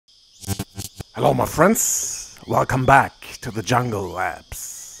Hello my friends, welcome back to the Jungle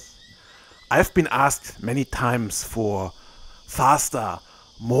Labs. I've been asked many times for faster,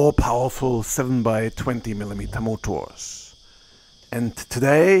 more powerful 7x20mm motors. And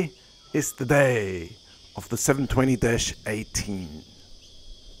today is the day of the 720-18.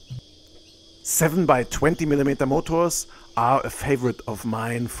 7x20mm motors are a favorite of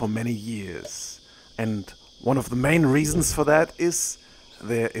mine for many years. And one of the main reasons for that is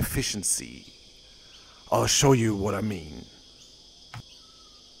their efficiency. I'll show you what I mean.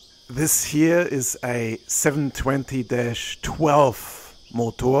 This here is a 720-12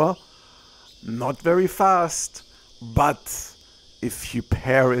 motor. Not very fast, but if you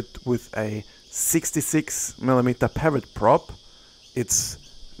pair it with a 66mm parrot prop, it's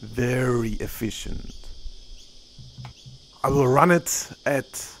very efficient. I will run it at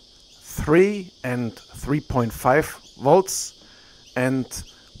 3 and 3.5 volts, and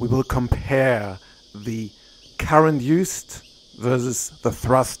we will compare the current used versus the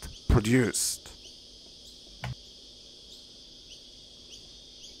thrust produced.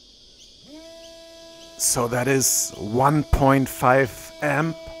 So that is 1.5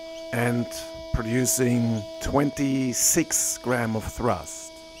 amp and producing 26 gram of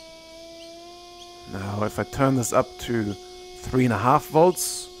thrust. Now if I turn this up to 3.5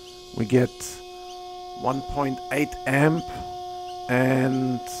 volts, we get 1.8 amp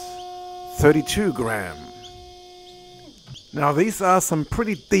and 32 gram. Now these are some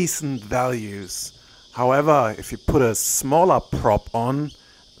pretty decent values. However, if you put a smaller prop on,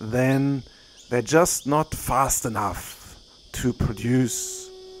 then they're just not fast enough to produce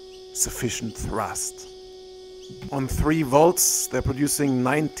sufficient thrust. On 3 volts they're producing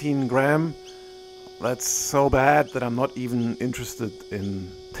 19 gram. That's so bad that I'm not even interested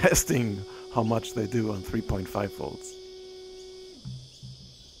in testing how much they do on 3.5 volts.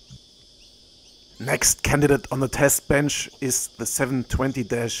 Next candidate on the test bench is the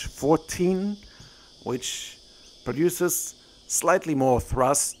 720-14, which produces slightly more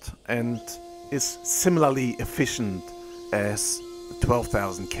thrust and is similarly efficient as the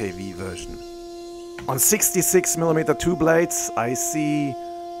 12,000 kV version. On 66mm 2 blades I see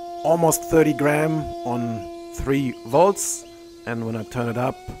almost 30 gram on 3 volts, and when I turn it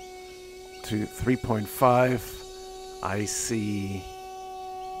up to 3.5 I see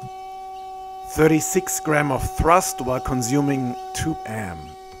 36 gram of thrust while consuming 2 amp.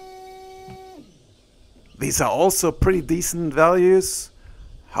 These are also pretty decent values,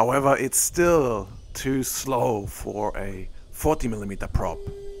 however it's still too slow for a 40mm prop.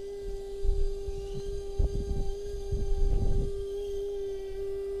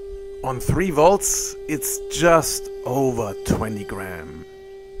 On 3 volts it's just over 20 gram.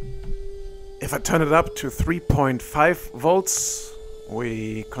 If I turn it up to 3.5 volts,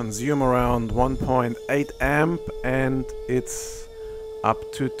 we consume around 1.8 amp and it's up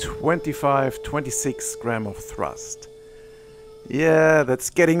to 26 gram of thrust. Yeah, that's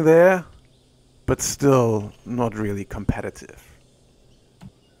getting there, but still not really competitive.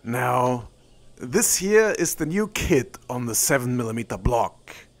 Now, this here is the new kit on the 7mm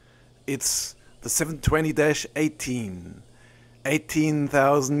block. It's the 720-18.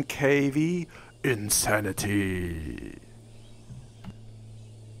 18,000 kV insanity.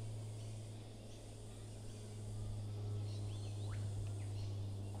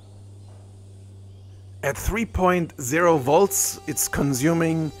 At 3.0 volts, it's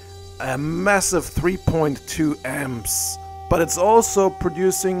consuming a massive 3.2 amps, but it's also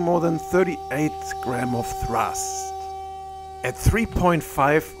producing more than 38 gram of thrust. At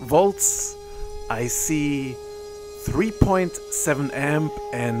 3.5 volts, I see 3.7 amp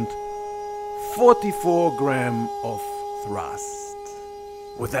and 44 gram of thrust.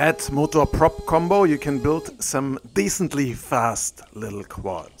 With that motor prop combo, you can build some decently fast little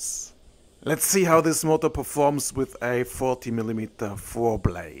quads. Let's see how this motor performs with a 40mm 4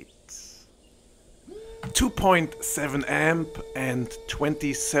 blade. 2.7 amp and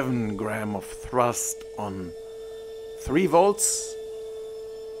 27 gram of thrust on 3 volts.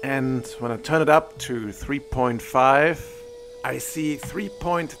 And when I turn it up to 3.5, I see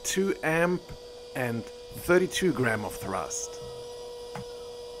 3.2 amp and 32 gram of thrust.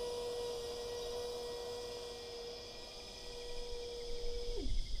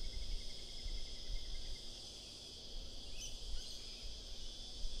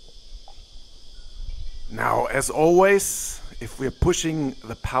 Now, as always, if we're pushing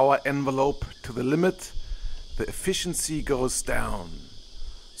the power envelope to the limit, the efficiency goes down.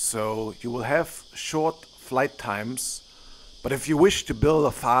 So you will have short flight times, but if you wish to build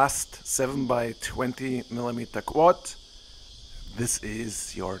a fast 7x20mm quad, this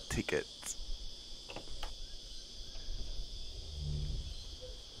is your ticket.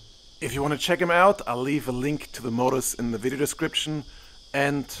 If you want to check him out, I'll leave a link to the motors in the video description.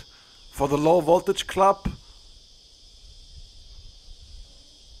 And for the low voltage club,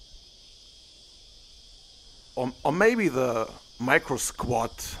 or maybe the micro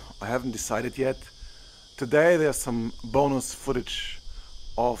squad, I haven't decided yet. Today there's some bonus footage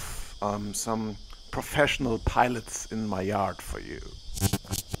of some professional pilots in my yard for you.